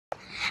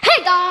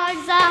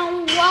guys,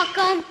 and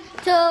welcome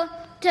to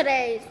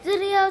today's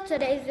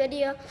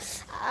video.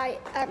 I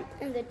am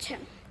in the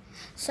gym,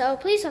 so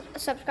please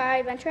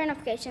subscribe and turn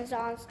notifications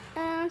on,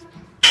 and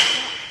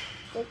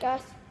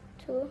forget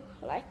to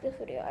like this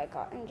video. I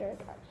got injured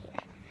right here.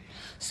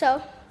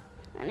 So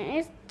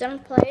anyways,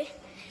 don't play.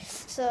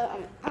 So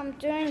I'm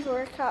doing a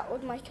workout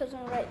with my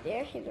cousin right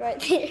there. He's right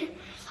there.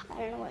 I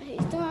don't know what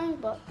he's doing,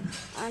 but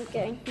I'm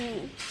getting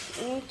him.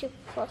 We need to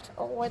put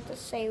away the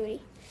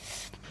safety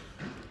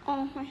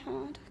on my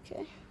hand.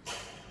 Okay.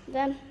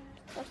 Then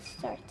let's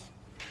start.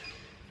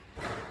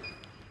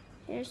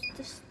 Here's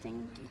this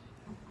thing.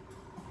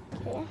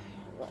 Okay.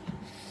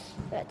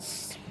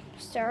 Let's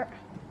start.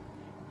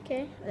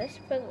 Okay. Let's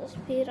put the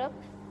speed up.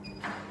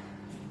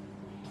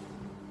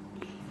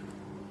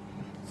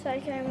 So I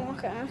can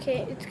walk on.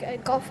 Okay, it's gonna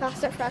go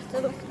faster.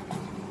 Look.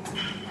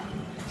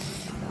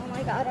 Oh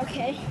my god,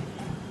 okay.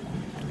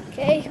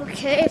 Okay,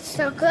 it's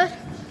so good.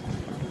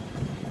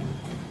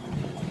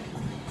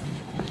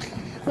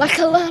 Like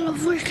a little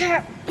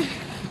workout.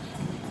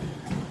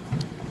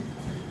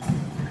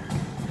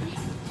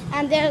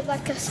 And there's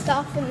like a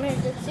stop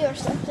emergency or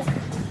something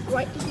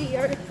right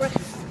here.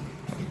 Press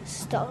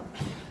stop.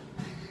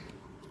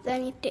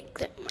 Then you take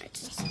the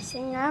emergency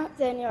thing out,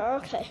 then you're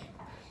okay.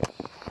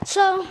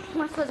 So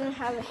my cousin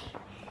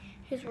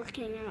he's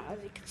working out,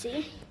 as you can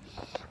see.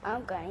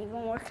 I'm gonna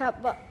even work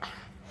out, but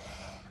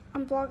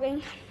I'm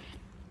vlogging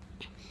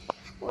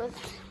with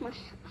my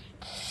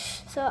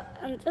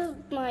and this is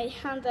my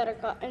hand that I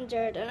got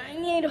injured, and I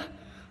need to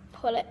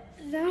pull it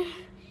down.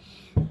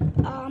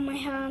 My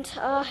hand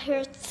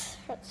hurts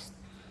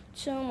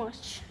so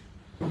much.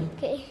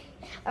 Okay,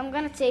 I'm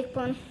gonna take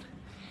one.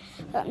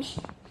 Let me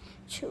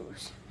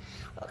choose.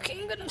 Okay,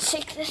 I'm gonna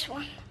take this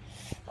one.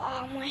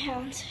 My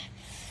hand.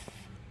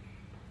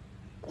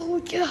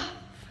 Oh yeah.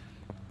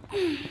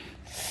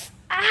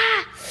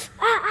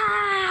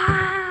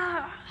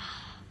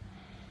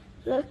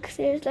 Look,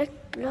 there's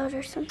like blood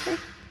or something.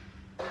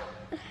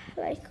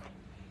 Like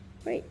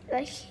right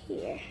like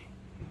here.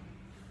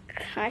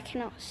 I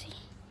cannot see.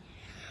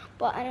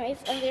 But anyways,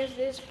 and there's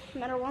these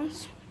metal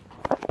ones.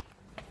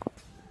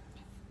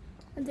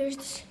 And there's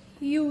this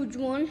huge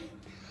one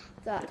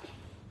that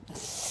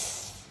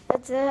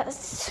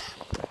it's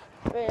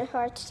really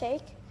hard to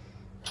take.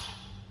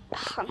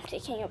 I'm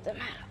taking up the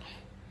metal.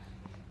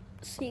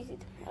 See the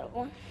metal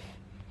one.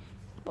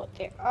 But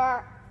there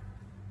are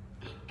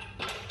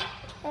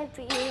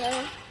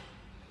everywhere.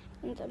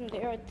 And then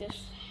there are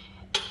this.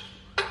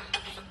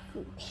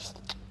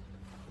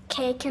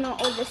 Okay, I cannot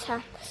hold this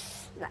hand.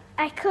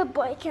 I could,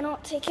 but I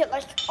cannot take it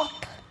like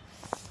up.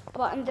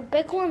 But in the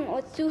big one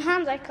with two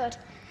hands, I could.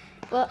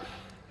 But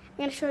I'm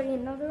gonna show you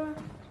another one.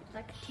 It's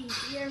like a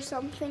TV or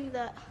something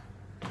that.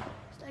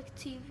 It's like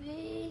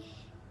TV.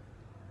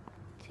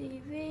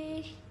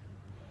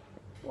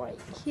 Right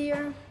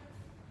here.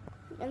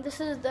 And this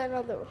is the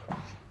another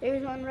one.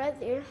 There's one right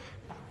there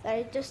that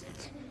I just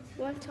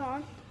went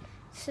on.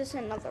 This is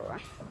another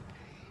one.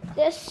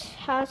 This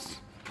has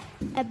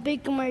a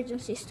big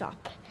emergency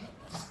stop.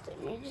 It's the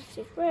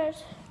emergency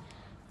press.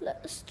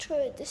 Let's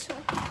try this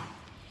one.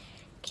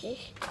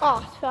 Okay.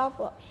 12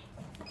 what?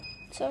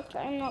 It's okay,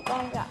 I'm not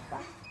going that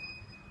far.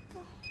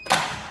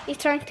 He's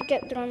trying to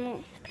get the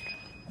remote.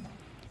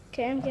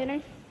 Okay, I'm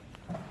getting.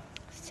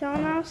 Still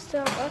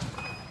good.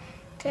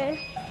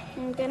 Okay,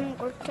 I'm getting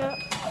worked out.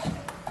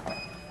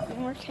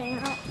 I'm working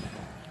out.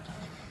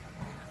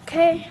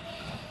 Okay.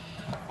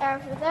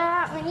 After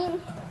that, we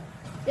need.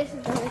 This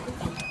is the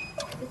emergency.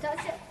 Is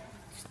that it?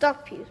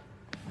 Stop you.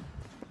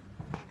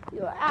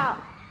 You're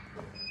out.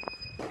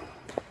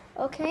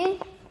 Okay.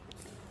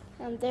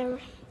 And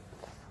there's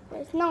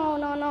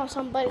no,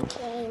 somebody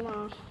came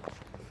on.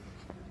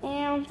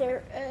 And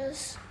there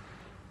is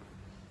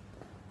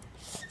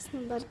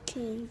somebody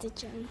came to the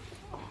gym.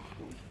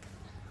 I'm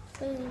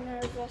really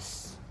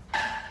nervous. I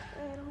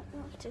don't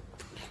want to.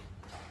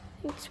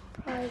 It's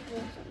private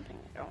or something.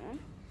 I don't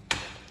want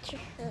to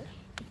hurt.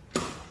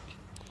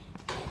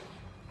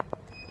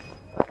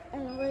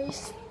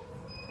 Anyways,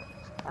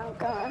 I'm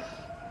gonna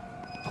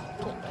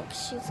get like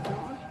she's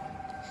gone.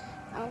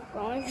 I'm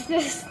going to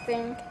this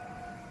thing.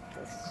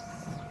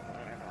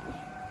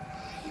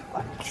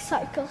 Like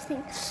cycle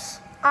thing.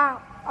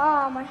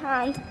 Ow, my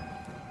hand.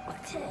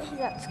 Okay,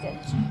 that's good.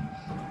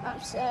 I'm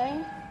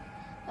saying,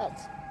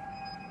 let's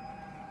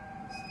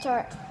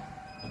start.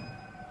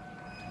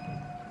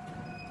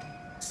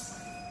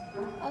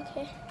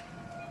 Okay,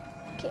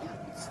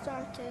 let's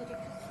start. You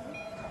can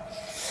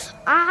see.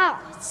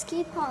 Let's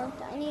keep on.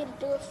 I need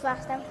to do it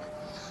fast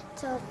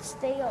until it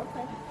stay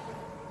open.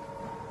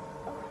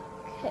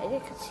 Okay, you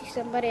can see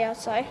somebody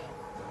outside.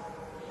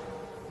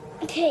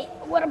 Okay,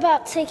 what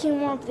about taking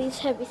more of these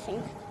heavy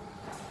things?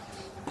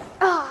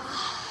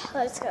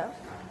 Let's go.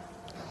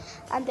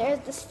 And there's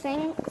this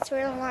thing, it's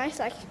really nice,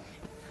 like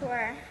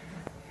for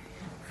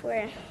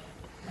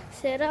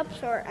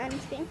sit-ups or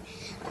anything.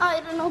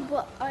 I don't know,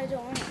 but I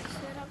don't want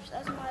sit-ups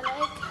as my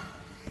leg.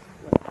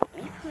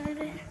 Let me put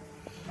it.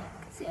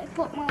 See, I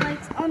put my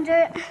legs under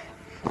it,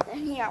 then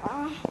here,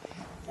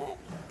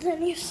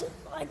 Then you sit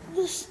like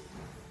this,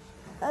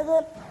 and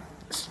then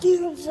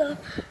stands up,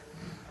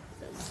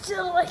 then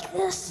still like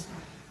this,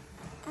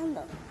 and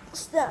then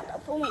stand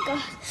up. Oh my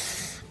god.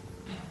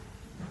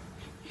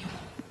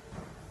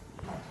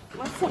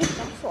 My phone's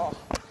gonna fall.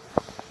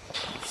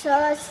 So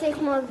let's take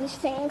more of these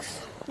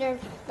things. They're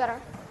better.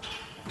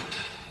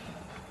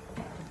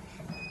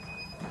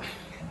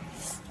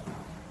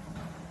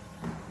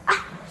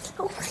 Ah!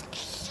 Oh,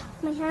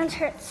 my hand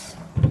hurts.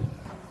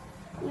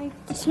 Like,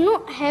 it's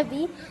not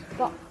heavy,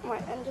 but my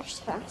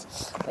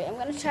understands. Wait, I'm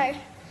gonna try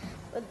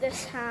with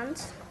this hand.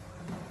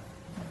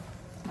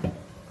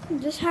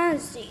 This hand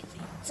is easy.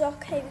 It's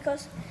okay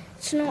because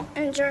it's not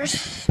injured.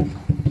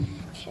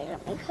 Okay,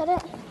 let me cut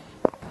it.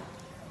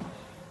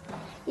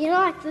 You know,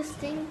 like this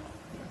thing?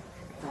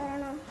 I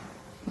don't know.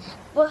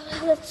 But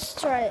let's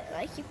try it.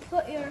 Like, you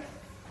put your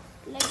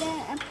leg in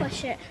and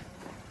push it.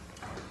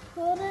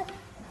 Hold it,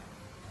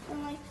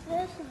 and like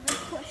this, and then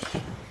push.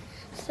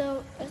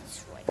 So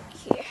it's right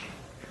here.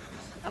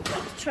 I'm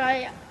going to try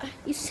it.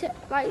 You sit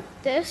like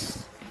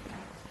this,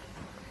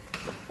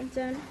 and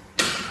then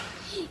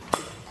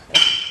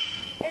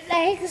your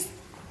legs,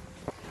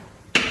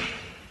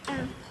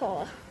 and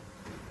pull.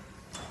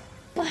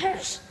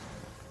 Push,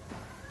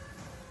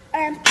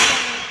 and pull.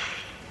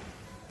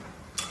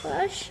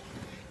 Push,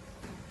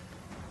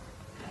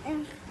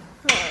 and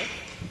pull.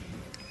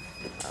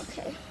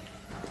 Okay.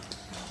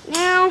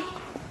 Now,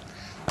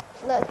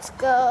 let's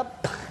go.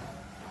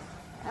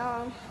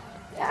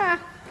 Yeah,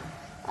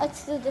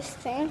 let's do this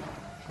thing.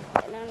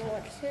 I don't know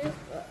what it is,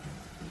 but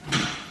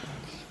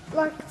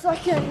like it's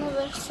like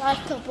another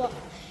cycle, but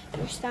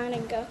you're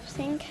standing up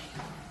thing.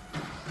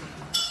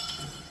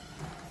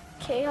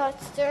 Okay,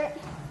 let's do it.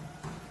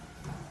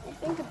 I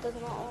think it does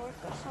not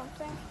work or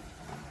something.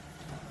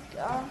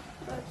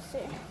 Let's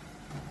see.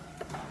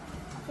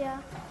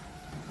 Yeah.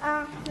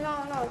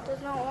 No, it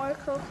does not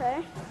work.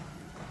 Okay.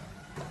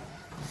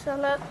 So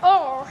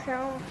okay,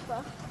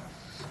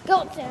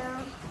 go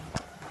down.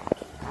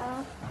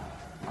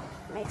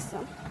 Make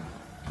some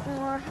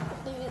more.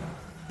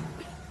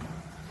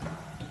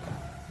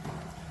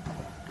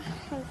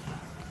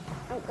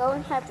 I'm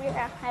going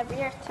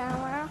heavier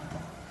down.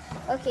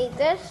 Okay,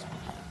 this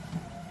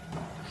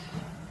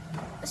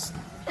is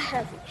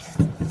heavy.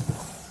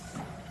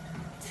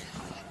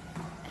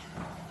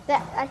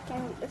 That I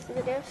can lift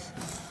the this.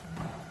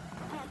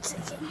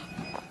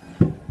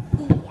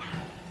 Yeah.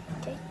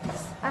 Okay.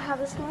 I have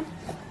this one.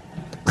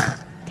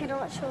 I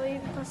don't show you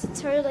because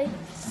it's really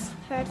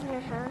hard in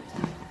your hand.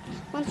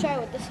 I'm gonna try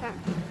with this hand.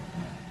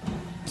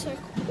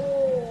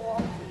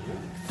 Circle.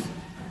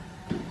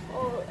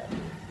 Oh,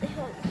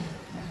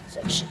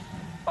 section.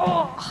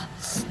 Oh,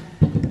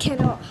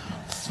 cannot.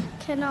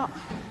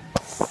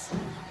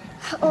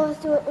 Oh, let's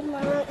do it with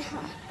my right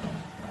hand.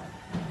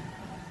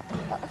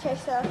 Okay,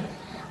 so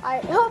I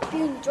hope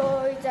you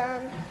enjoyed.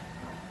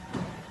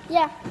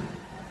 Yeah,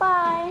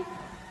 bye.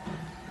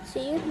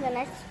 See you in the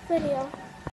next video.